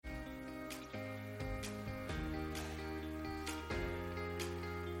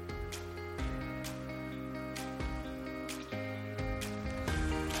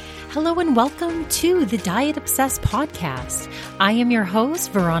Hello and welcome to the Diet Obsessed podcast. I am your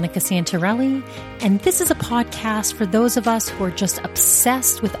host, Veronica Santarelli, and this is a podcast for those of us who are just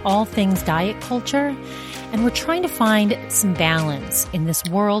obsessed with all things diet culture, and we're trying to find some balance in this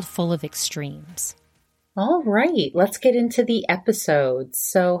world full of extremes. All right, let's get into the episode.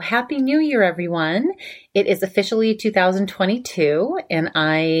 So Happy New Year, everyone. It is officially 2022, and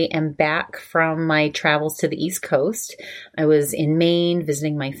I am back from my travels to the East Coast. I was in Maine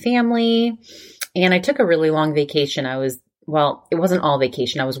visiting my family, and I took a really long vacation. It wasn't all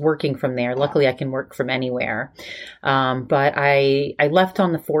vacation. I was working from there. Luckily, I can work from anywhere. But I left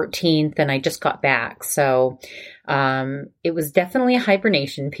on the 14th, and I just got back. So it was definitely a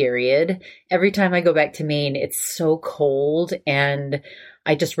hibernation period. Every time I go back to Maine, it's so cold, and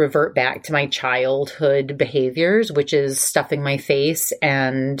I just revert back to my childhood behaviors, which is stuffing my face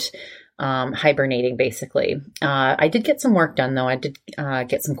and hibernating, basically. I did get some work done, though. I did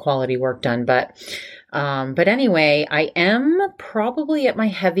get some quality work done, but anyway, I am probably at my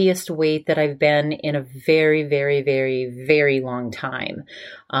heaviest weight that I've been in a very, very, very, very long time.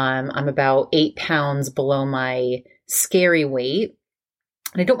 I'm about 8 pounds below my scary weight.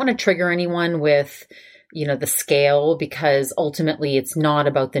 And I don't want to trigger anyone with, the scale, because ultimately it's not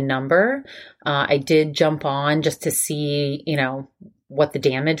about the number. I did jump on just to see, what the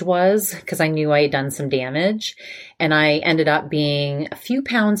damage was, because I knew I had done some damage, and I ended up being a few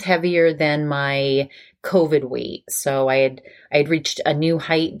pounds heavier than my COVID weight. So I had reached a new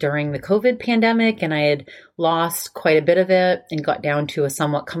height during the COVID pandemic, and I had lost quite a bit of it and got down to a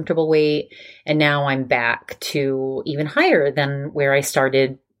somewhat comfortable weight. And now I'm back to even higher than where I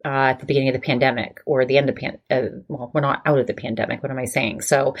started at the beginning of the pandemic, or the end of we're not out of the pandemic. What am I saying?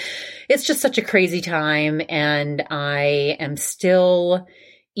 So it's just such a crazy time, and I am still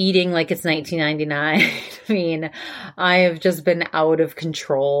eating like it's 1999. I mean, I have just been out of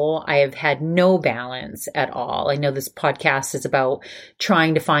control. I have had no balance at all. I know this podcast is about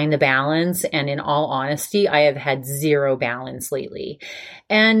trying to find the balance, and in all honesty, I have had zero balance lately.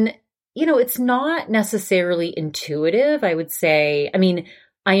 And, it's not necessarily intuitive, I would say. I mean,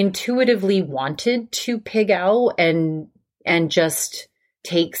 I intuitively wanted to pig out and just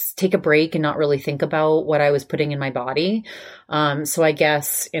take a break and not really think about what I was putting in my body. So I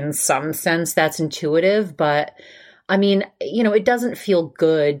guess in some sense that's intuitive, but I mean, it doesn't feel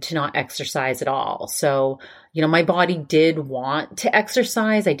good to not exercise at all. So, my body did want to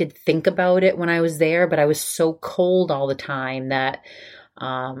exercise. I did think about it when I was there, but I was so cold all the time that,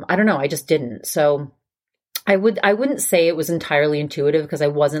 I don't know, I just didn't. So I wouldn't say it was entirely intuitive, because I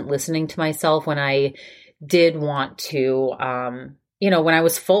wasn't listening to myself when I did want to, when I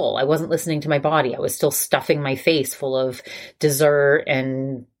was full. I wasn't listening to my body. I was still stuffing my face full of dessert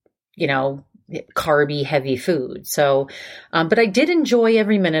and, carby heavy food. So, but I did enjoy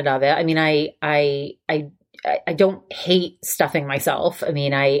every minute of it. I mean, I don't hate stuffing myself. I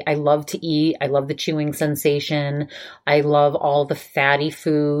mean, I love to eat. I love the chewing sensation. I love all the fatty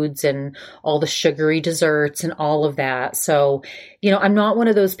foods and all the sugary desserts and all of that. So, I'm not one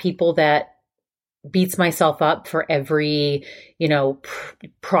of those people that beats myself up for every,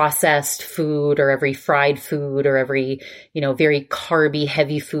 processed food or every fried food or every, very carby,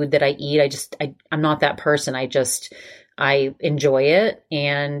 heavy food that I eat. I'm not that person. I enjoy it,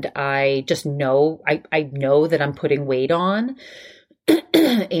 and I just know, I know that I'm putting weight on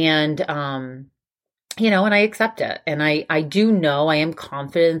and, and I accept it. And I do know, I am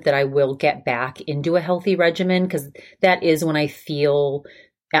confident that I will get back into a healthy regimen, because that is when I feel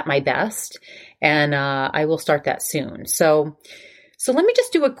at my best, and I will start that soon. So let me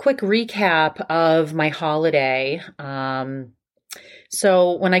just do a quick recap of my holiday.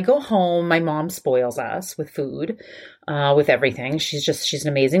 So when I go home, my mom spoils us with food, with everything. She's an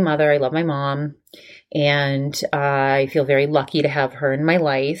amazing mother. I love my mom, and I feel very lucky to have her in my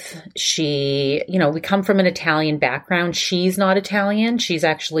life. She, we come from an Italian background. She's not Italian. She's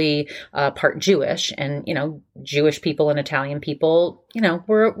actually part Jewish, and, Jewish people and Italian people,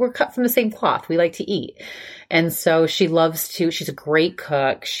 we're cut from the same cloth. We like to eat. And so she's a great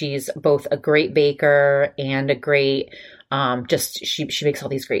cook. She's both a great baker and a great, she makes all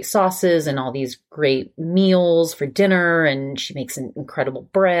these great sauces and all these great meals for dinner, and she makes an incredible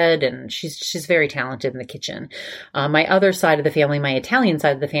bread, and she's very talented in the kitchen. My other side of the family, my Italian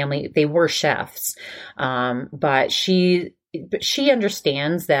side of the family, they were chefs. But she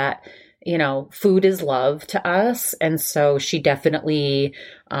understands that, food is love to us. And so she definitely,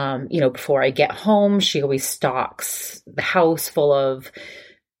 before I get home, she always stocks the house full of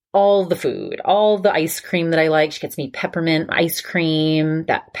all the food, all the ice cream that I like. She gets me peppermint ice cream,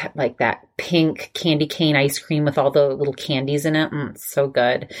 that pink candy cane ice cream with all the little candies in it. It's so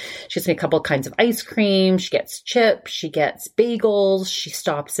good. She gets me a couple of kinds of ice cream. She gets chips. She gets bagels. She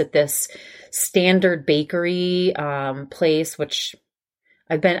stops at this standard bakery place, which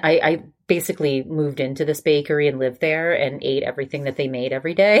I basically moved into this bakery and lived there and ate everything that they made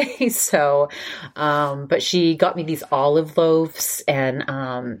every day. So, but she got me these olive loaves and,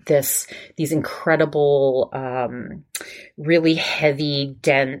 these incredible, really heavy,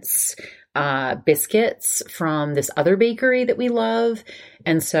 dense, biscuits from this other bakery that we love.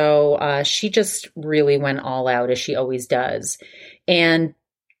 And so, she just really went all out, as she always does. And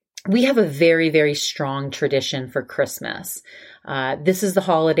we have a very, very strong tradition for Christmas. This is the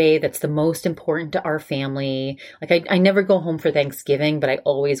holiday that's the most important to our family. Like I never go home for Thanksgiving, but I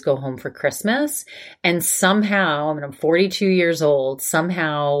always go home for Christmas. And somehow, I mean, I'm 42 years old,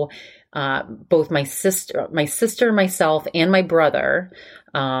 somehow, both my sister, myself, and my brother,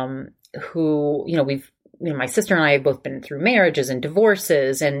 who, my sister and I have both been through marriages and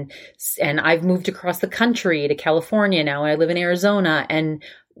divorces, and I've moved across the country to California now, and I live in Arizona, and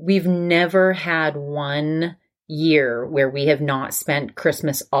we've never had one year where we have not spent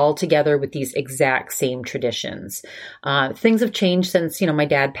Christmas all together with these exact same traditions. Things have changed since, my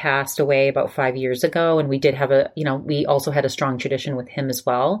dad passed away about 5 years ago, and we did have we also had a strong tradition with him as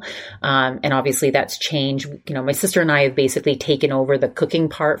well. And obviously that's changed. My sister and I have basically taken over the cooking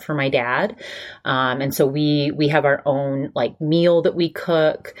part for my dad. And so we have our own meal that we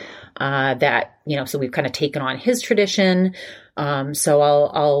cook, so we've kind of taken on his tradition. So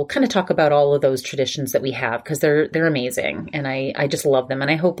I'll kind of talk about all of those traditions that we have, because they're amazing, and I just love them,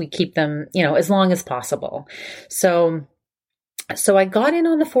 and I hope we keep them, as long as possible. So I got in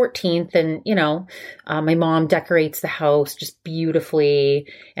on the 14th, and, my mom decorates the house just beautifully,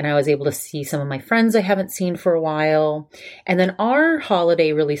 and I was able to see some of my friends I haven't seen for a while. And then our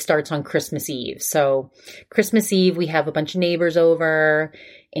holiday really starts on Christmas Eve. So Christmas Eve, we have a bunch of neighbors over,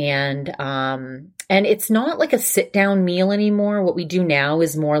 and it's not like a sit down meal anymore. What we do now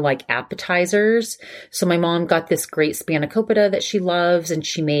is more like appetizers. So my mom got this great spanakopita that she loves, and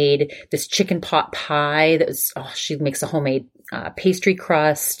she made this chicken pot pie that was, she makes a homemade pastry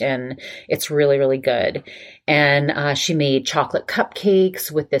crust, and it's really, really good. And she made chocolate cupcakes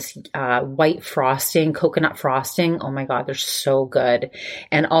with this white frosting, coconut frosting. Oh my God, they're so good.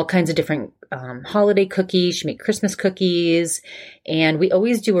 And all kinds of different holiday cookies. She made Christmas cookies. And we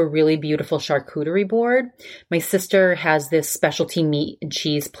always do a really beautiful charcuterie board. My sister has this specialty meat and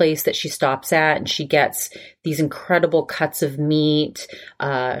cheese place that she stops at, and she gets these incredible cuts of meat,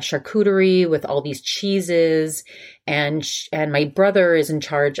 charcuterie with all these cheeses. And my brother is in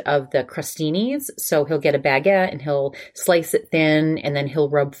charge of the crostinis. So he'll get a baguette and he'll slice it thin, and then he'll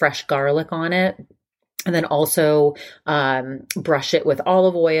rub fresh garlic on it. And then also brush it with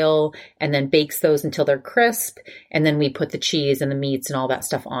olive oil, and then bakes those until they're crisp. And then we put the cheese and the meats and all that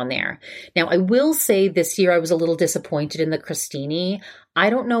stuff on there. Now, I will say this year I was a little disappointed in the crostini. I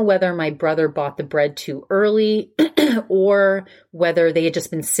don't know whether my brother bought the bread too early or whether they had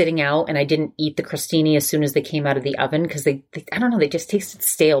just been sitting out and I didn't eat the crostini as soon as they came out of the oven, because they I don't know, they just tasted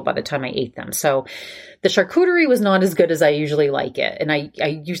stale by the time I ate them. So the charcuterie was not as good as I usually like it. And I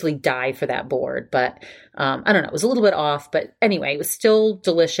usually die for that board, but I don't know, it was a little bit off, but anyway, it was still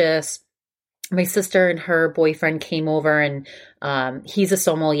delicious. My sister and her boyfriend came over, and he's a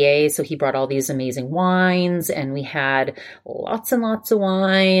sommelier, so he brought all these amazing wines, and we had lots and lots of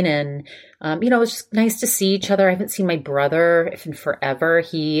wine, and it was just nice to see each other. I haven't seen my brother in forever.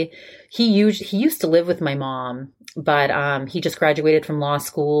 He used to live with my mom, but he just graduated from law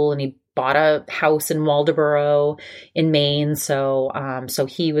school, and he bought a house in Waldoboro in Maine. So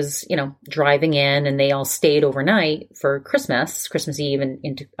he was, driving in, and they all stayed overnight for Christmas Eve and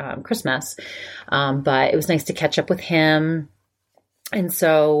into Christmas. But it was nice to catch up with him. And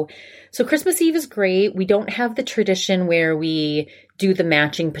so Christmas Eve is great. We don't have the tradition where we do the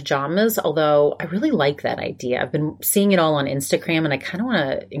matching pajamas, although I really like that idea. I've been seeing it all on Instagram, and I kind of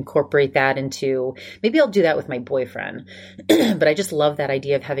want to incorporate that into, maybe I'll do that with my boyfriend. But I just love that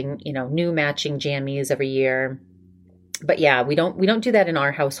idea of having, new matching jammies every year. But yeah, we don't do that in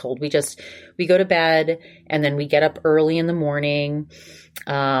our household. We go to bed, and then we get up early in the morning.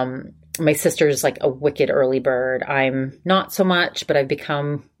 My sister's like a wicked early bird. I'm not so much, but I've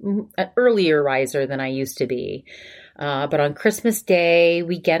become an earlier riser than I used to be. But on Christmas Day,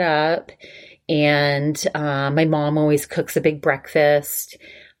 we get up, and my mom always cooks a big breakfast.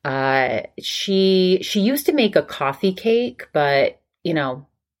 She used to make a coffee cake, but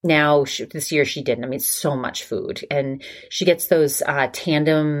Now, this year she didn't. I mean, it's so much food. And she gets those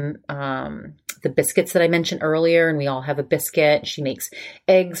tandem, the biscuits that I mentioned earlier, and we all have a biscuit. She makes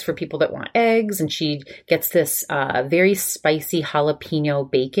eggs for people that want eggs, and she gets this very spicy jalapeno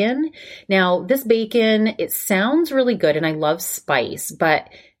bacon. Now, this bacon, it sounds really good, and I love spice, but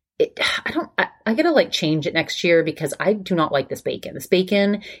I gotta like change it next year because I do not like this bacon. This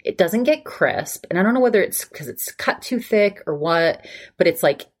bacon, it doesn't get crisp. And I don't know whether it's because it's cut too thick or what, but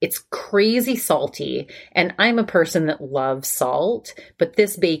it's crazy salty. And I'm a person that loves salt, but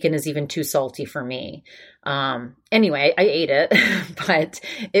this bacon is even too salty for me. Anyway, I ate it, but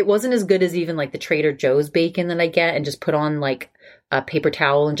it wasn't as good as even like the Trader Joe's bacon that I get and just put on like a paper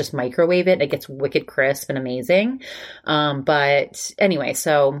towel and just microwave it. It gets wicked crisp and amazing. But anyway,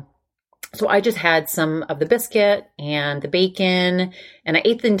 so I just had some of the biscuit and the bacon, and I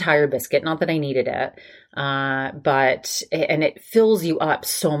ate the entire biscuit. Not that I needed it, and it fills you up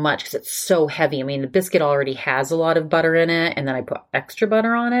so much because it's so heavy. I mean, the biscuit already has a lot of butter in it, and then I put extra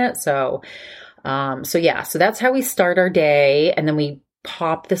butter on it. So that's how we start our day. And then we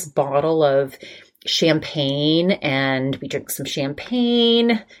pop this bottle of champagne and we drink some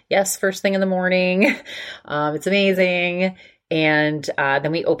champagne. Yes, first thing in the morning. It's amazing. And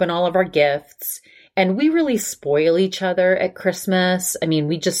then we open all of our gifts, and we really spoil each other at Christmas. I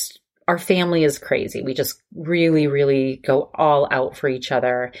mean, our family is crazy. We just really, really go all out for each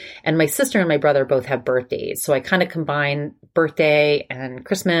other. And my sister and my brother both have birthdays. So I kind of combine birthday and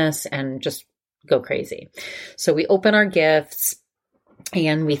Christmas and just go crazy. So we open our gifts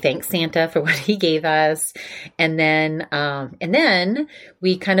and we thank Santa for what he gave us. And then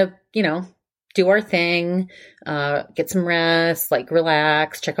we kind of, do our thing, get some rest, like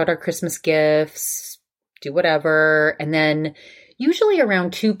relax, check out our Christmas gifts, do whatever. And then usually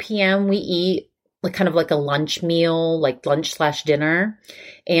around 2 p.m. we eat like kind of like a lunch meal, like lunch/dinner.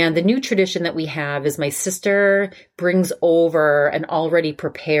 And the new tradition that we have is my sister brings over an already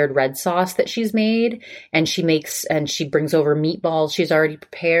prepared red sauce that she's made, and she brings over meatballs she's already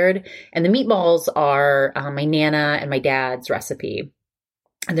prepared. And the meatballs are my Nana and my dad's recipe.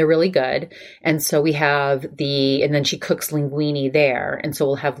 And they're really good. And so we have and then she cooks linguine there. And so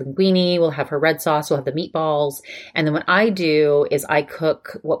we'll have linguine, we'll have her red sauce, we'll have the meatballs. And then what I do is I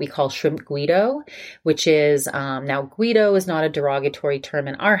cook what we call shrimp guido, which is, now Guido is not a derogatory term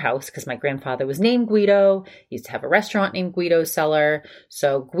in our house because my grandfather was named Guido. He used to have a restaurant named Guido's Cellar.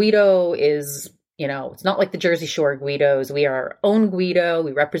 So Guido is, it's not like the Jersey Shore Guidos. We are our own Guido.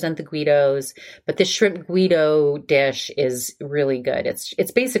 We represent the Guidos. But this shrimp Guido dish is really good.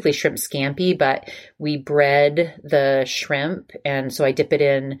 It's basically shrimp scampi, but we bread the shrimp. And so I dip it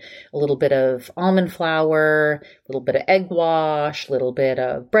in a little bit of almond flour, a little bit of egg wash, a little bit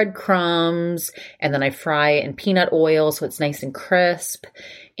of breadcrumbs. And then I fry it in peanut oil so it's nice and crisp.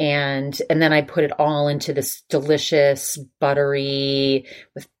 And then I put it all into this delicious, buttery,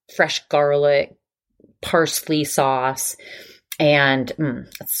 with fresh garlic, parsley sauce, and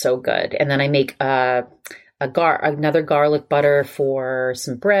it's so good. And then I make another garlic butter for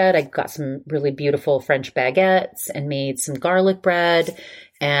some bread. I got some really beautiful French baguettes and made some garlic bread.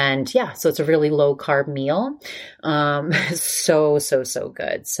 And yeah, so it's a really low carb meal. So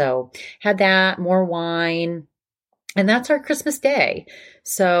good. So had that, more wine. And that's our Christmas day.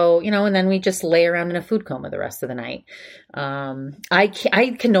 So, and then we just lay around in a food coma the rest of the night.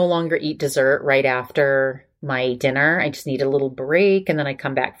 I can no longer eat dessert right after my dinner. I just need a little break, and then I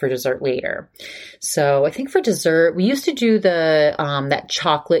come back for dessert later. So I think for dessert, we used to do that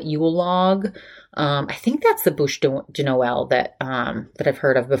chocolate Yule log. I think that's the bûche de Noël that I've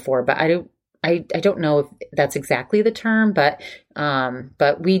heard of before, but I don't know if that's exactly the term, but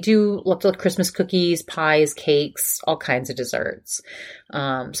we do lots of Christmas cookies, pies, cakes, all kinds of desserts.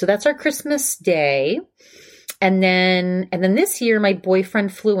 So that's our Christmas day. And then this year my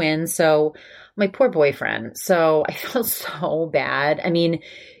boyfriend flew in. So my poor boyfriend. So I felt so bad. I mean,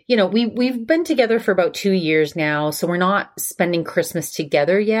 we've been together for about 2 years now, so we're not spending Christmas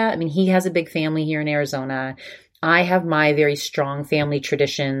together yet. I mean, he has a big family here in Arizona. I have my very strong family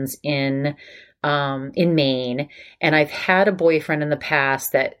traditions in Maine, and I've had a boyfriend in the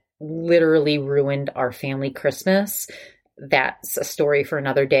past that literally ruined our family Christmas. That's a story for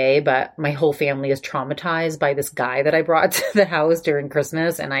another day, but my whole family is traumatized by this guy that I brought to the house during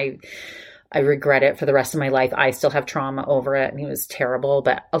Christmas, and I regret it for the rest of my life. I still have trauma over it, and he was terrible,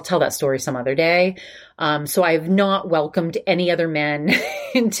 but I'll tell that story some other day. So I have not welcomed any other men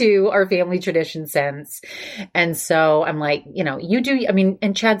into our family tradition since. And so I'm like, you do,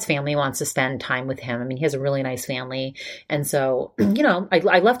 and Chad's family wants to spend time with him. He has a really nice family. And so,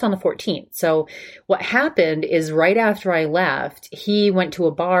 I left on the 14th. So what happened is right after I left, he went to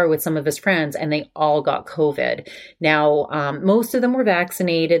a bar with some of his friends and they all got COVID. Now, most of them were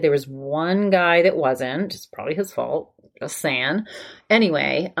vaccinated. There was one guy that wasn't. It's probably his fault. Just saying.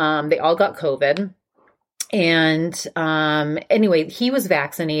 Anyway, they all got COVID. And anyway, he was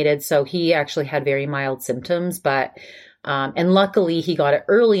vaccinated, so he actually had very mild symptoms, but and luckily he got it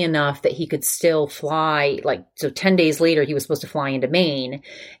early enough that he could still fly. So 10 days later, he was supposed to fly into Maine.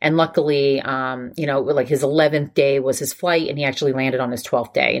 And luckily, his 11th day was his flight and he actually landed on his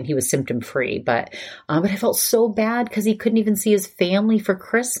 12th day and he was symptom free. But I felt so bad because he couldn't even see his family for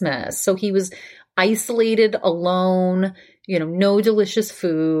Christmas. So he was isolated, alone, no delicious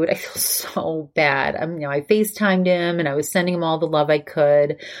food. I feel so bad. I FaceTimed him and I was sending him all the love I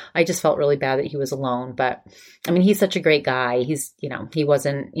could. I just felt really bad that he was alone, but he's such a great guy. He's, he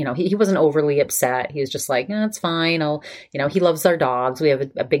wasn't, he wasn't overly upset. He was just like, it's fine. He loves our dogs. We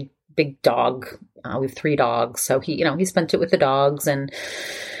have a big dog. We have 3 dogs. So he spent it with the dogs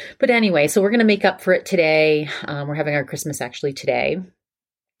but anyway, so we're going to make up for it today. We're having our Christmas actually today.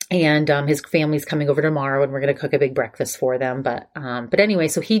 And his family's coming over tomorrow and we're going to cook a big breakfast for them. But anyway,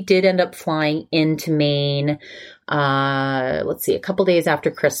 so he did end up flying into Maine, a couple days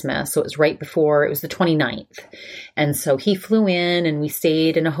after Christmas. So it was right before, it was the 29th. And so he flew in and we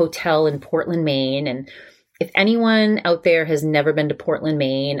stayed in a hotel in Portland, Maine. And if anyone out there has never been to Portland,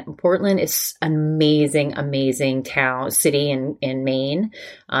 Maine, Portland is an amazing, amazing city in Maine.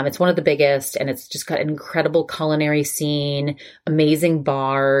 It's one of the biggest and it's just got an incredible culinary scene, amazing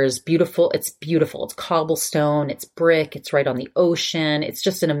bars, beautiful. It's beautiful. It's cobblestone. It's brick. It's right on the ocean. It's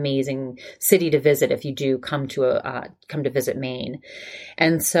just an amazing city to visit if you do come to visit Maine.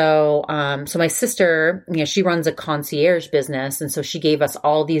 And so my sister, she runs a concierge business. And so she gave us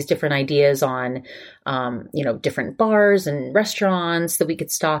all these different ideas on, different bars and restaurants that we could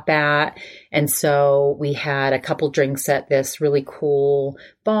stop at. And so we had a couple drinks at this really cool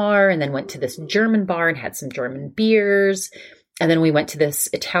bar and then went to this German bar and had some German beers. And then we went to this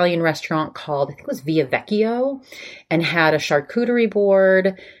Italian restaurant called, I think it was Via Vecchio, and had a charcuterie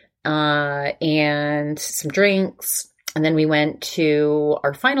board, and some drinks. And then we went to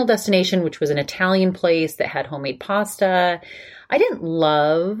our final destination, which was an Italian place that had homemade pasta. I didn't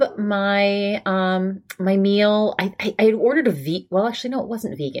love my my meal. I had ordered it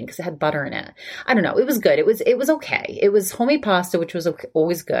wasn't vegan because it had butter in it. I don't know. It was good. It was okay. It was homemade pasta, which was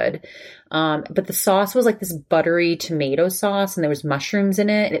always good. But the sauce was like this buttery tomato sauce and there was mushrooms in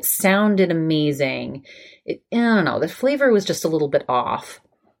it and it sounded amazing. I don't know. The flavor was just a little bit off.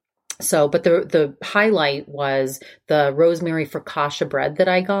 So, but the highlight was the rosemary focaccia bread that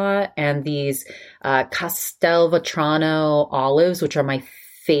I got and these Castelvetrano olives, which are my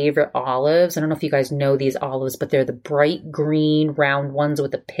favorite olives. I don't know if you guys know these olives, but they're the bright green round ones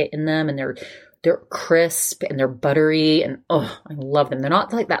with a pit in them and they're crisp and they're buttery and I love them. They're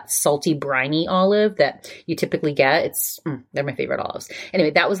not like that salty briny olive that you typically get. They're my favorite olives.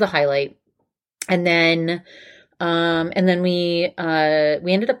 Anyway, that was the highlight. And then we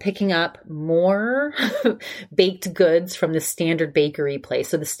ended up picking up more baked goods from the Standard Bakery place.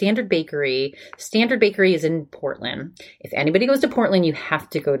 So the Standard Bakery is in Portland. If anybody goes to Portland, you have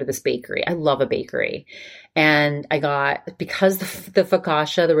to go to this bakery. I love a bakery. And I got, because the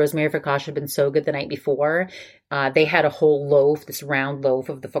focaccia, the rosemary focaccia had been so good the night before, they had a whole loaf, this round loaf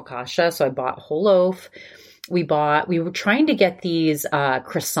of the focaccia. So I bought a whole loaf. We were trying to get these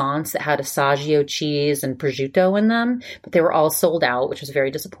croissants that had assaggio cheese and prosciutto in them, but they were all sold out, which was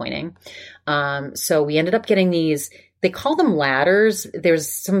very disappointing. So we ended up getting these, they call them ladders.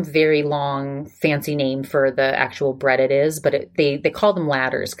 There's some very long fancy name for the actual bread it is, but they call them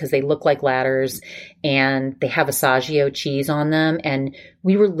ladders because they look like ladders and they have assaggio cheese on them. And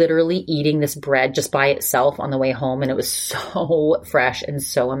we were literally eating this bread just by itself on the way home. And it was so fresh and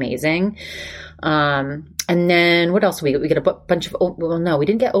so amazing. And then what else? We got a bunch of no, we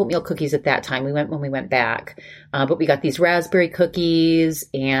didn't get oatmeal cookies at that time. We went when we went back. But we got these raspberry cookies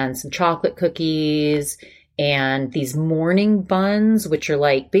and some chocolate cookies and these morning buns, which are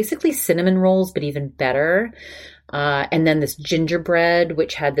like basically cinnamon rolls, but even better. And then this gingerbread,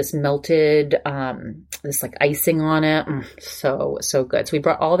 which had this melted, this like icing on it. So good. So we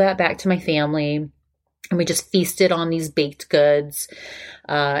brought all that back to my family and we just feasted on these baked goods.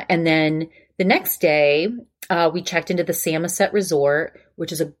 And then the next day, we checked into the Samoset Resort,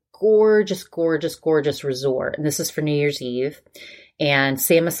 which is a gorgeous, gorgeous, gorgeous resort. And this is for New Year's Eve. And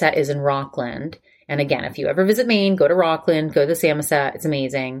Samoset is in Rockland. And again, if you ever visit Maine, go to Rockland, go to the Samoset. It's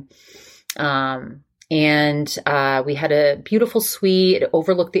amazing. And we had a beautiful suite. It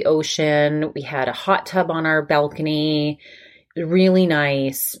overlooked the ocean. We had a hot tub on our balcony. Really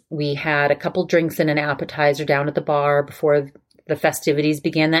nice. We had a couple drinks and an appetizer down at the bar before the festivities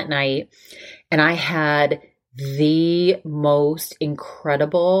began that night. And I had the most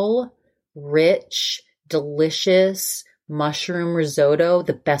incredible, rich, delicious mushroom risotto,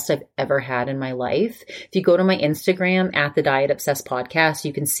 the best I've ever had in my life. If you go to my Instagram at the Diet Obsessed Podcast,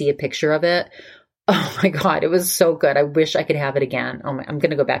 you can see a picture of it. Oh my God, it was so good. I wish I could have it again. I'm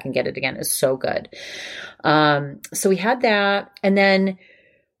going to go back and get it again. It's so good. So we had that. And then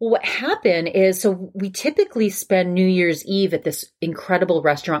what happened is, so we typically spend New Year's Eve at this incredible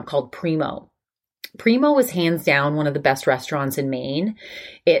restaurant called Primo. Primo is hands down one of the best restaurants in Maine.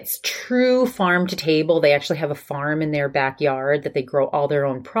 It's true farm to table. They actually have a farm in their backyard that they grow all their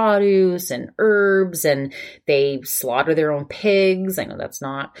own produce and herbs, and they slaughter their own pigs. I know that's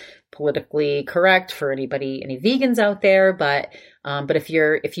not politically correct for any vegans out there, but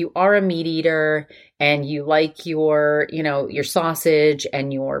if you are a meat eater and you like your sausage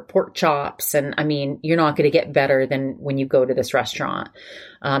and your pork chops, and I mean, you're not going to get better than when you go to this restaurant.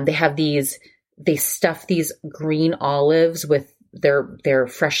 They stuff these green olives with their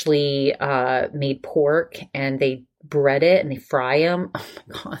freshly made pork, and they bread it and they fry them. Oh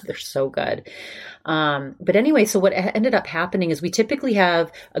my God, they're so good. But anyway, so what ended up happening is we typically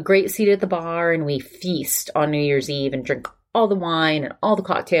have a great seat at the bar and we feast on New Year's Eve and drink all the wine and all the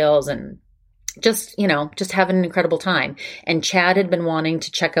cocktails and just have an incredible time. And Chad had been wanting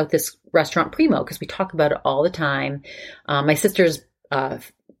to check out this restaurant Primo because we talk about it all the time. My sister's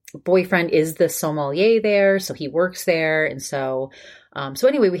boyfriend is the sommelier there, so he works there. And so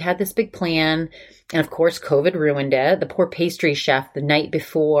anyway, we had this big plan, and of course, COVID ruined it. The poor pastry chef the night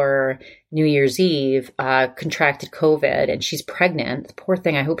before New Year's Eve contracted COVID, and she's pregnant. The poor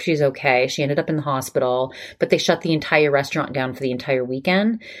thing. I hope she's okay. She ended up in the hospital, but they shut the entire restaurant down for the entire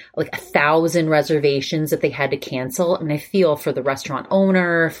weekend. Like 1,000 reservations that they had to cancel. I mean, I feel for the restaurant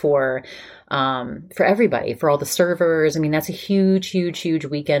owner, for everybody, for all the servers. I mean, that's a huge, huge, huge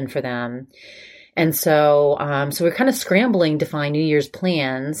weekend for them. And so we're kind of scrambling to find New Year's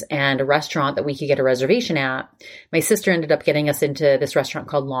plans and a restaurant that we could get a reservation at. My sister ended up getting us into this restaurant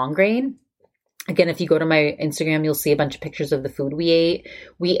called Long Grain. Again, if you go to my Instagram, you'll see a bunch of pictures of the food we ate.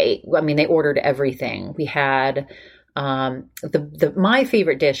 They ordered everything. We had, my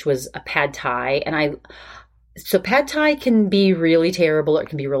favorite dish was a pad thai, so pad thai can be really terrible or it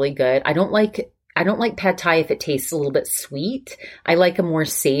can be really good. I don't like pad thai if it tastes a little bit sweet. I like a more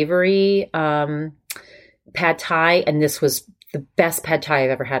savory pad thai, and this was the best pad thai I've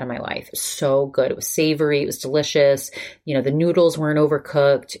ever had in my life. It was so good. It was savory. It was delicious. The noodles weren't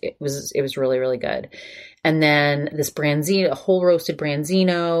overcooked. It was really, really good. And then this branzino, a whole roasted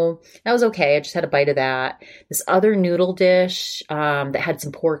branzino, that was okay. I just had a bite of that. This other noodle dish that had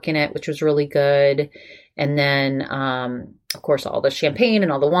some pork in it, which was really good. And then, of course, all the champagne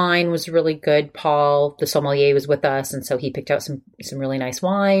and all the wine was really good. Paul, the sommelier, was with us, and so he picked out some really nice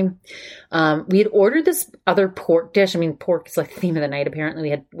wine. We had ordered this other pork dish. I mean, pork is like the theme of the night. Apparently, we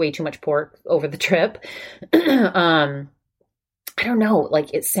had way too much pork over the trip. I don't know,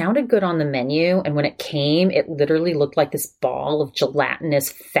 like it sounded good on the menu. And when it came, it literally looked like this ball of gelatinous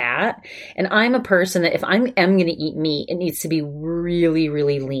fat. And I'm a person that if I am going to eat meat, it needs to be really,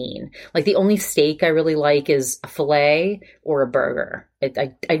 really lean. Like the only steak I really like is a filet or a burger.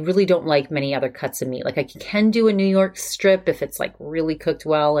 I really don't like many other cuts of meat. Like I can do a New York strip if it's like really cooked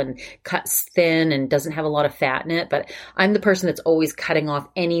well and cuts thin and doesn't have a lot of fat in it. But I'm the person that's always cutting off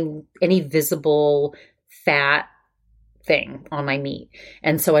any visible fat thing on my meat.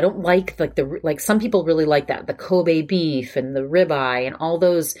 And so I don't like some people really like that, the Kobe beef and the ribeye and all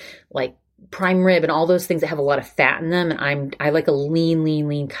those like prime rib and all those things that have a lot of fat in them. And I like a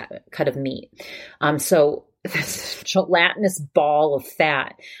lean cut of meat. So this gelatinous ball of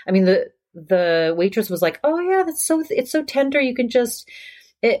fat. I mean, the waitress was like, "Oh yeah, it's so tender. You can just,"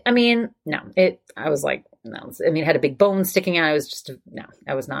 I was like, no, I mean, it had a big bone sticking out.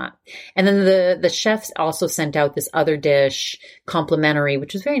 I was not. And then the chefs also sent out this other dish complimentary,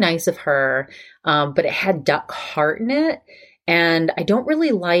 which was very nice of her. But it had duck heart in it. And I don't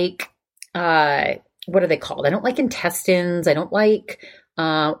really like, what are they called? I don't like intestines. I don't like,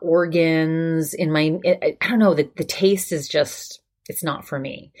 organs in I don't know. The taste is just, it's not for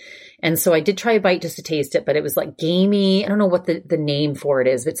me. And so I did try a bite just to taste it, but it was like gamey. I don't know what the name for it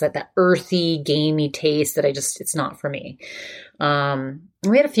is, but it's like that earthy, gamey taste that it's not for me.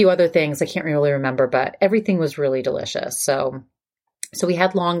 We had a few other things I can't really remember, but everything was really delicious. So So we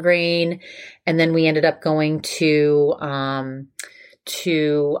had long grain, and then we ended up going to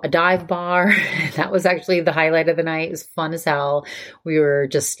a dive bar. That was actually the highlight of the night. It was fun as hell. We were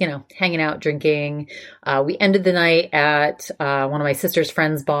just, hanging out, drinking. We ended the night at one of my sister's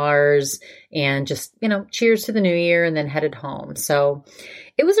friends' bars and just, cheers to the new year, and then headed home. So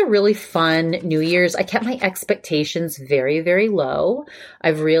it was a really fun New Year's. I kept my expectations very, very low.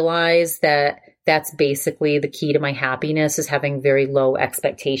 I've realized that that's basically the key to my happiness, is having very low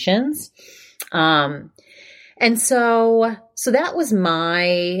expectations. And so that was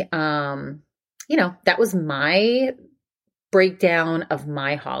my, that was my breakdown of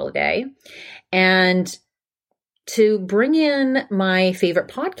my holiday. And to bring in my favorite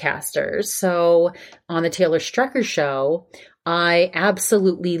podcasters. So on the Taylor Strecker show, I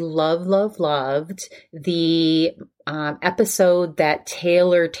absolutely loved the episode that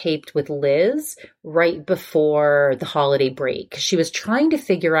Taylor taped with Liz right before the holiday break. She was trying to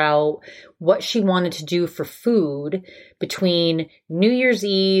figure out what she wanted to do for food between New Year's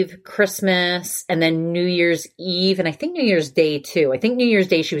Eve, Christmas, and then New Year's Eve, and I think New Year's Day too. I think New Year's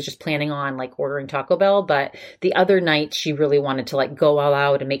Day she was just planning on ordering Taco Bell, but the other night she really wanted to go all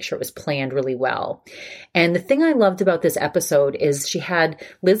out and make sure it was planned really well. And the thing I loved about this episode is she had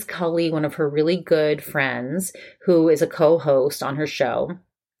Liz Culley, one of her really good friends, who is a co-host on her show.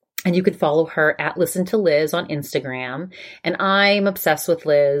 And you could follow her at Listen to Liz on Instagram. And I'm obsessed with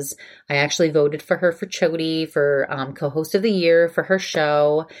Liz. I actually voted for her for Chody for co-host of the year for her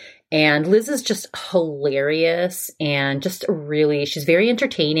show. And Liz is just hilarious and just she's very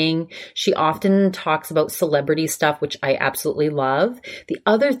entertaining. She often talks about celebrity stuff, which I absolutely love. The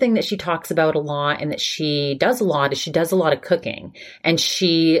other thing that she talks about a lot and that she does a lot is she does a lot of cooking. And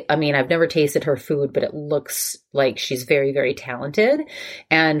I've never tasted her food, but it looks like she's very, very talented.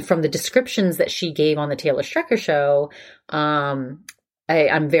 And from the descriptions that she gave on the Taylor Strecker show,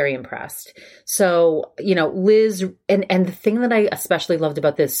 I'm very impressed. So, Liz, and the thing that I especially loved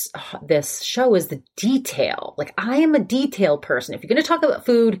about this show is the detail. I am a detail person. If you're going to talk about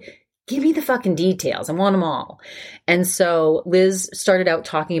food, give me the fucking details. I want them all. And so Liz started out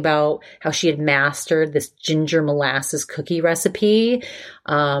talking about how she had mastered this ginger molasses cookie recipe.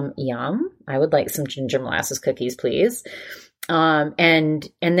 Yum. I would like some ginger molasses cookies, please. And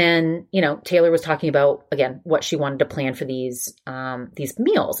then, Taylor was talking about, again, what she wanted to plan for these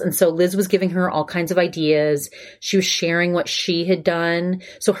meals. And so Liz was giving her all kinds of ideas. She was sharing what she had done.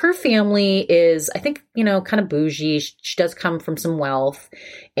 So her family is, I think, kind of bougie. She does come from some wealth.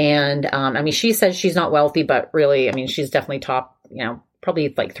 And, she says she's not wealthy, but really, she's definitely top, probably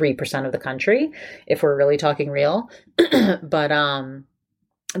 3% of the country, if we're really talking real.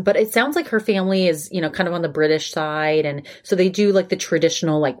 But it sounds like her family is, kind of on the British side. And so they do the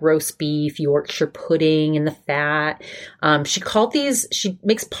traditional, roast beef, Yorkshire pudding in the fat. She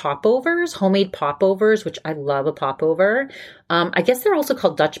makes popovers, homemade popovers, which I love a popover. I guess they're also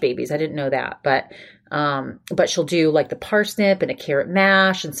called Dutch babies. I didn't know that, but she'll do the parsnip and a carrot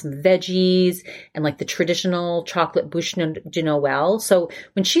mash and some veggies and the traditional chocolate bûche de Noël. So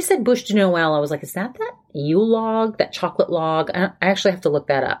when she said bûche de Noël, I was like, is that Yule log, that chocolate log? I actually have to look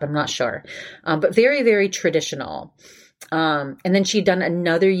that up. I'm not sure. But very, very traditional. And then she'd done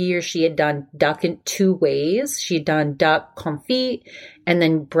another year, she had done duck in 2 ways. She had done duck confit and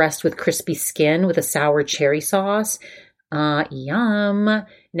then breast with crispy skin with a sour cherry sauce. Yum.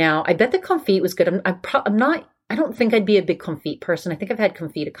 Now, I bet the confit was good. I don't think I'd be a big confit person. I think I've had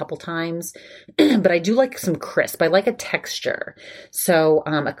confit a couple times, but I do like some crisp. I like a texture. So,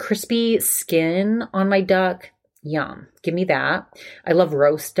 a crispy skin on my duck. Yum. Give me that. I love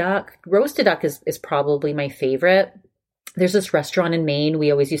roast duck. Roasted duck is probably my favorite. There's this restaurant in Maine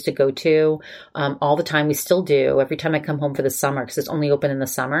we always used to go to all the time. We still do every time I come home for the summer because it's only open in the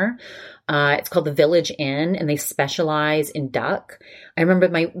summer. It's called the Village Inn, and they specialize in duck. I remember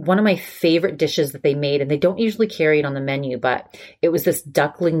one of my favorite dishes that they made, and they don't usually carry it on the menu, but it was this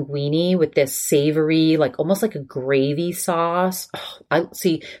duck linguine with this savory, almost like a gravy sauce.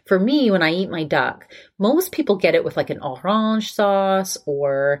 See, for me, when I eat my duck, most people get it with an orange sauce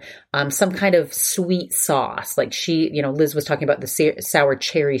or some kind of sweet sauce. Liz was talking about the sour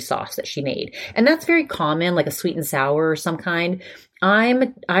cherry sauce that she made, and that's very common, a sweet and sour or some kind.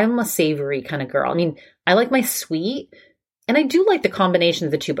 I'm a savory kind of girl. I like my sweet, and I do like the combination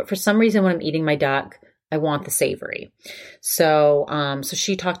of the two, but for some reason when I'm eating my duck, I want the savory. So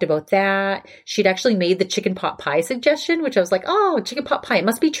she talked about that. She'd actually made the chicken pot pie suggestion, which I was like, oh, chicken pot pie. It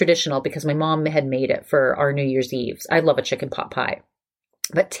must be traditional because my mom had made it for our New Year's Eve. I love a chicken pot pie.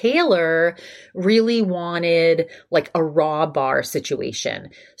 But Taylor really wanted a raw bar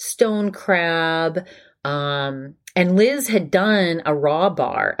situation. Stone crab, And Liz had done a raw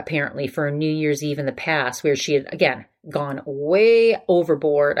bar apparently for New Year's Eve in the past where she had, again, gone way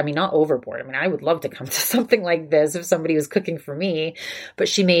overboard. I mean, not overboard. I mean, I would love to come to something like this if somebody was cooking for me, but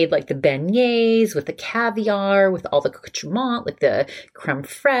she made like the beignets with the caviar, with all the accoutrement, like the creme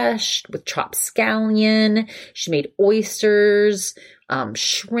fraiche with chopped scallion. She made oysters,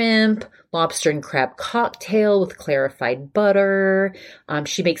 shrimp, lobster and crab cocktail with clarified butter.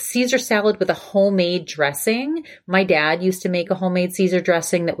 She makes Caesar salad with a homemade dressing. My dad used to make a homemade Caesar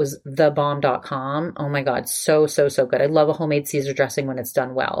dressing that was thebomb.com. Oh my God. So good. I love a homemade Caesar dressing when it's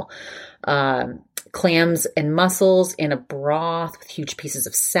done well. Clams and mussels in a broth with huge pieces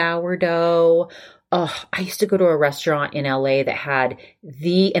of sourdough. Oh, I used to go to a restaurant in LA that had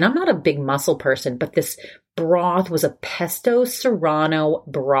and I'm not a big mussel person, but this broth was a pesto serrano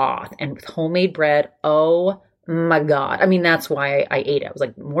broth and with homemade bread. Oh my God. I mean, that's why I ate it. I was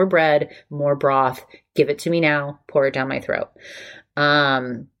like, more bread, more broth, give it to me now, pour it down my throat.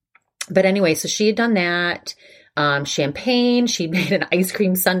 But anyway, so she had done that. Champagne. She made an ice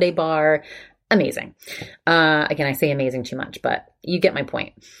cream sundae bar. Amazing. Again, I say amazing too much, but you get my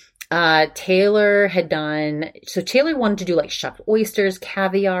point. Taylor wanted to do like shucked oysters,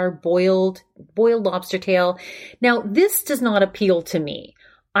 caviar, boiled lobster tail. Now, this does not appeal to me.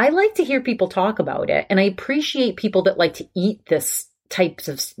 I like to hear people talk about it, and I appreciate people that like to eat this types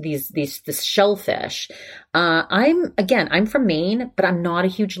of this shellfish. I'm from Maine, but I'm not a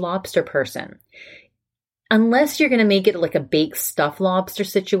huge lobster person. Unless you're going to make it like a baked stuffed lobster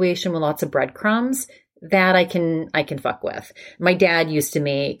situation with lots of breadcrumbs, that I can fuck with. My dad used to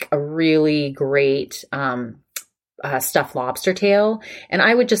make a really great stuffed lobster tail, and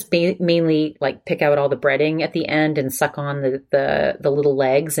I would just mainly like pick out all the breading at the end and suck on the little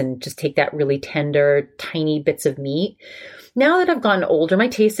legs and just take that really tender, tiny bits of meat. Now that I've gotten older, my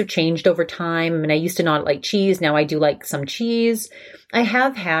tastes have changed over time. I mean, I used to not like cheese. Now I do like some cheese. I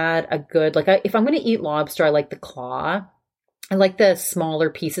have had a good, if I'm going to eat lobster, I like the claw. I like the smaller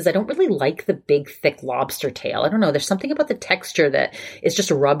pieces. I don't really like the big, thick lobster tail. I don't know. There's something about the texture that is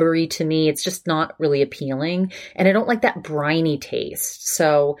just rubbery to me. It's just not really appealing. And I don't like that briny taste.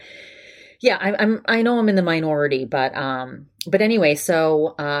 So yeah, I know I'm in the minority, but anyway,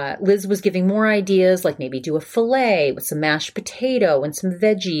 so Liz was giving more ideas, like maybe do a filet with some mashed potato and some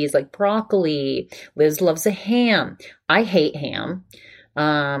veggies like broccoli. Liz loves a ham. I hate ham.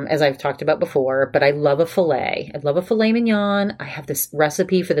 As I've talked about before, but I love a filet. I love a filet mignon. I have this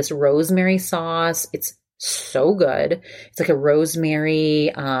recipe for this rosemary sauce. It's so good. It's like a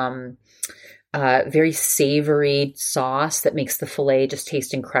rosemary, very savory sauce that makes the filet just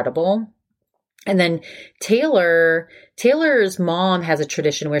taste incredible. And then Taylor's mom has a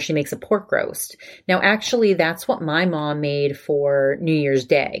tradition where she makes a pork roast. Now, actually, that's what my mom made for New Year's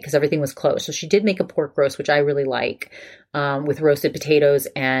Day because everything was closed. So she did make a pork roast, which I really like, with roasted potatoes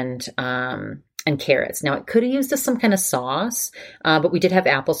and carrots. Now, it could have used some kind of sauce, but we did have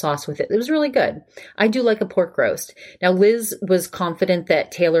applesauce with it. It was really good. I do like a pork roast. Now, Liz was confident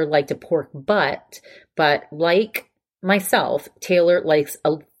that Taylor liked a pork butt, but like myself, Taylor likes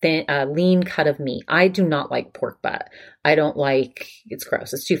a lean cut of meat. I do not like pork butt. It's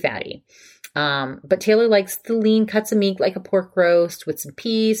gross. It's too fatty. But Taylor likes the lean cuts of meat like a pork roast with some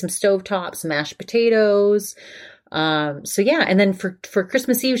peas, some stovetop, some mashed potatoes. So yeah. And then for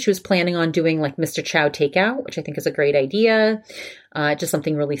Christmas Eve, she was planning on doing like Mr. Chow takeout, which I think is a great idea. Just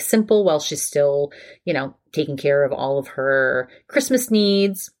something really simple while she's still, taking care of all of her Christmas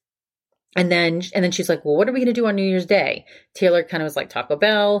needs. And then she's like, well, what are we going to do on New Year's Day? Taylor kind of was like Taco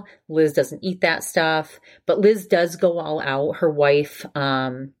Bell. Liz doesn't eat that stuff, but Liz does go all out. Her wife,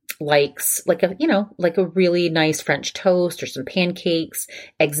 likes like a really nice French toast or some pancakes,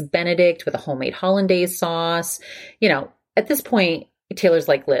 eggs Benedict with a homemade hollandaise sauce. At this point, Taylor's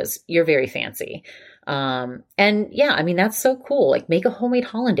like, Liz, you're very fancy. And yeah, I mean, that's so cool. Like make a homemade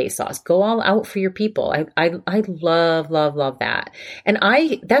hollandaise sauce, go all out for your people. I love that. And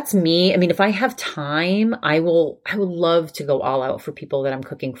that's me. I mean, if I have time, I would love to go all out for people that I'm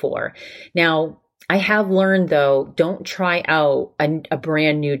cooking for. Now, I have learned though, don't try out a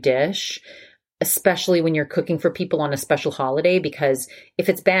brand new dish, especially when you're cooking for people on a special holiday, because if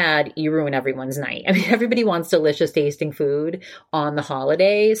it's bad, you ruin everyone's night. I mean, everybody wants delicious tasting food on the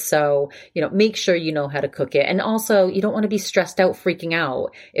holiday. So, make sure you know how to cook it. And also you don't want to be stressed out, freaking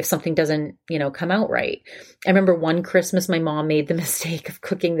out if something doesn't, come out right. I remember one Christmas, my mom made the mistake of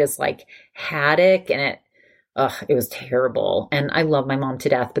cooking this like haddock and it was terrible. And I love my mom to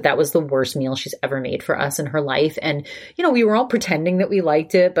death, but that was the worst meal she's ever made for us in her life. And, we were all pretending that we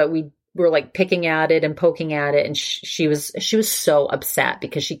liked it, but we were like picking at it and poking at it. And she was so upset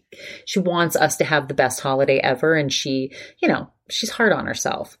because she wants us to have the best holiday ever. And she, she's hard on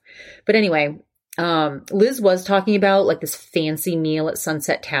herself. But anyway, Liz was talking about like this fancy meal at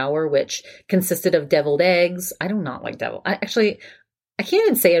Sunset Tower, which consisted of deviled eggs. I do not like I can't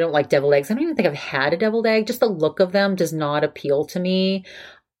even say I don't like deviled eggs. I don't even think I've had a deviled egg. Just the look of them does not appeal to me.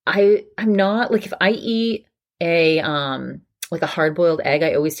 I'm not like, if I eat like a hard-boiled egg,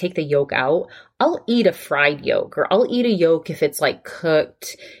 I always take the yolk out. I'll eat a fried yolk, or I'll eat a yolk if it's like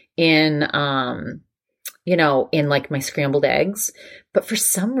cooked in, in like my scrambled eggs. But for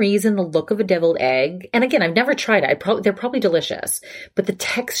some reason, the look of a deviled egg, and again, I've never tried it. They're probably delicious, but the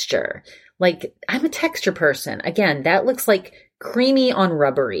texture, like I'm a texture person. Again, that looks like creamy on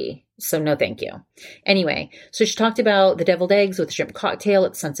rubbery. So no, thank you. Anyway, so she talked about the deviled eggs with shrimp cocktail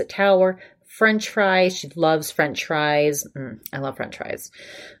at Sunset Tower, French fries. She loves French fries. I love French fries.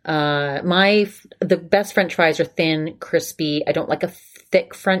 The best French fries are thin, crispy. I don't like a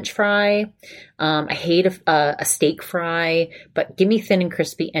thick French fry. I hate a steak fry, but give me thin and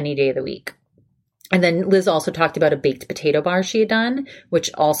crispy any day of the week. And then Liz also talked about a baked potato bar she had done, which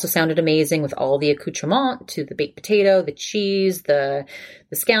also sounded amazing with all the accoutrement to the baked potato, the cheese, the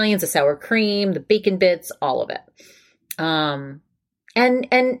scallions, the sour cream, the bacon bits, all of it.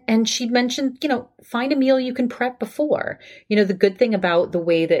 And she'd mentioned, find a meal you can prep before. The good thing about the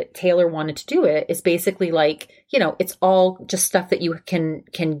way that Taylor wanted to do it is basically like, it's all just stuff that you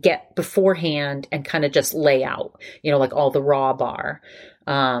can get beforehand and kind of just lay out, like all the raw bar.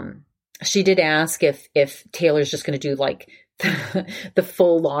 She did ask if Taylor's just going to do like the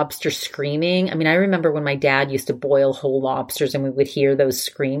full lobster screaming. I mean, I remember when my dad used to boil whole lobsters and we would hear those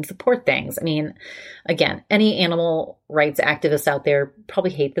screams, the poor things. I mean, again, any animal rights activists out there probably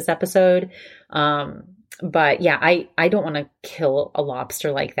hate this episode. But yeah, I don't want to kill a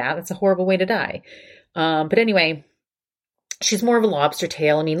lobster like that. That's a horrible way to die. But anyway, she's more of a lobster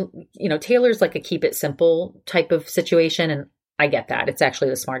tail. I mean, Taylor's like a keep it simple type of situation. And I get that. It's actually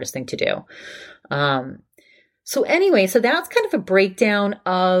the smartest thing to do. So anyway, so that's kind of a breakdown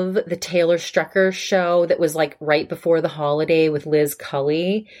of the Taylor Strecker show that was like right before the holiday with Liz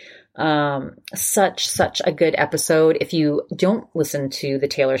Culley. Such a good episode. If you don't listen to the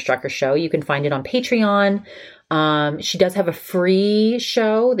Taylor Strecker show, you can find it on Patreon. She does have a free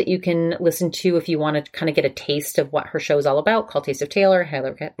show that you can listen to if you want to kind of get a taste of what her show is all about, called Taste of Taylor. I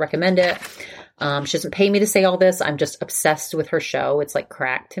highly recommend it. She doesn't pay me to say all this. I'm just obsessed with her show. It's like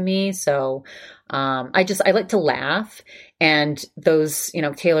crack to me. So, I like to laugh, and those,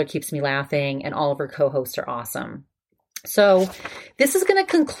 Taylor keeps me laughing, and all of her co-hosts are awesome. So this is going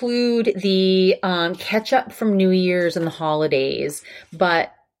to conclude the, catch up from New Year's and the holidays,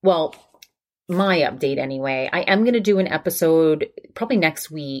 but my update anyway. I am going to do an episode probably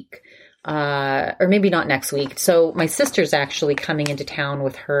next week, or maybe not next week. So my sister's actually coming into town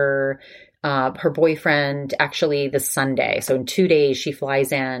with her boyfriend actually this Sunday. So in 2 days she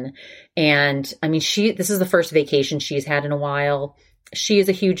flies in, and I mean, this is the first vacation she's had in a while. She is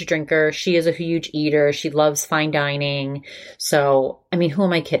a huge drinker. She is a huge eater. She loves fine dining. So, I mean, who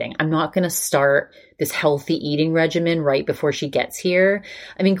am I kidding? I'm not going to start this healthy eating regimen right before she gets here.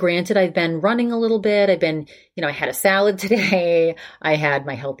 I mean, granted, I've been running a little bit. I've been, I had a salad today. I had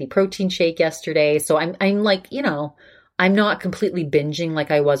my healthy protein shake yesterday. So I'm like, I'm not completely binging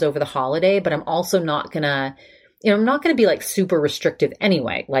like I was over the holiday, but I'm also not going to, I'm not going to be like super restrictive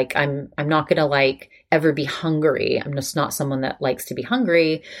anyway. Like I'm not going to like ever be hungry. I'm just not someone that likes to be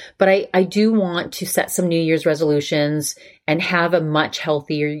hungry, but I do want to set some New Year's resolutions and have a much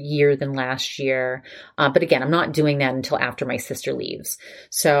healthier year than last year. But again, I'm not doing that until after my sister leaves.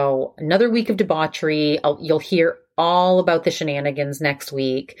 So another week of debauchery. You'll hear all about the shenanigans next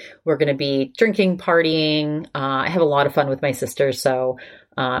week. We're going to be drinking, partying. I have a lot of fun with my sister. So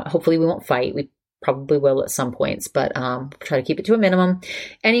hopefully we won't fight. We probably will at some points, but try to keep it to a minimum.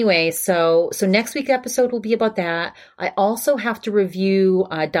 Anyway, so next week's episode will be about that. I also have to review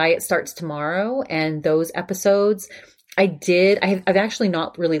Diet Starts Tomorrow and those episodes. I've actually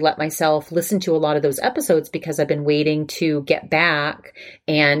not really let myself listen to a lot of those episodes because I've been waiting to get back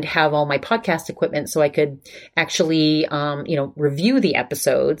and have all my podcast equipment so I could actually, review the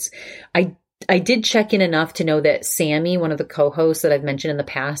episodes. I did check in enough to know that Sammy, one of the co-hosts that I've mentioned in the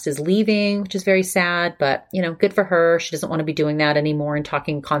past, is leaving, which is very sad, but, good for her. She doesn't want to be doing that anymore and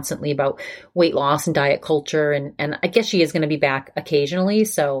talking constantly about weight loss and diet culture. And I guess she is going to be back occasionally.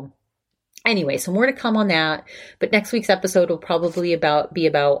 So anyway, so more to come on that. But next week's episode will probably be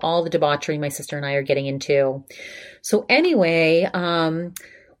about all the debauchery my sister and I are getting into. So anyway,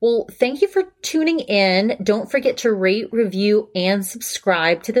 Well, thank you for tuning in. Don't forget to rate, review, and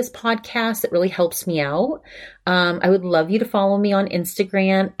subscribe to this podcast. It really helps me out. I would love you to follow me on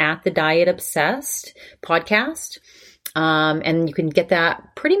Instagram at the Diet Obsessed podcast. And you can get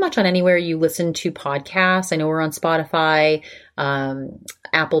that pretty much on anywhere you listen to podcasts. I know we're on Spotify,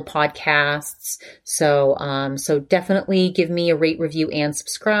 Apple Podcasts. So definitely give me a rate, review, and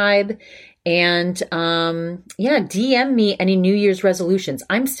subscribe. And, DM me any New Year's resolutions.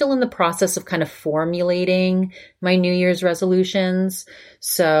 I'm still in the process of kind of formulating my New Year's resolutions.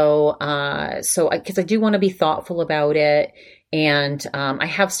 Because I do want to be thoughtful about it. And, I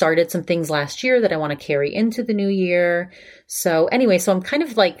have started some things last year that I want to carry into the new year. So I'm kind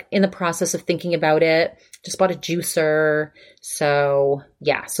of like in the process of thinking about it. Just bought a juicer. So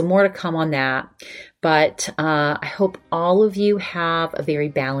more to come on that. But I hope all of you have a very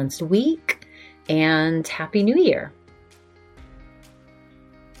balanced week and Happy New Year.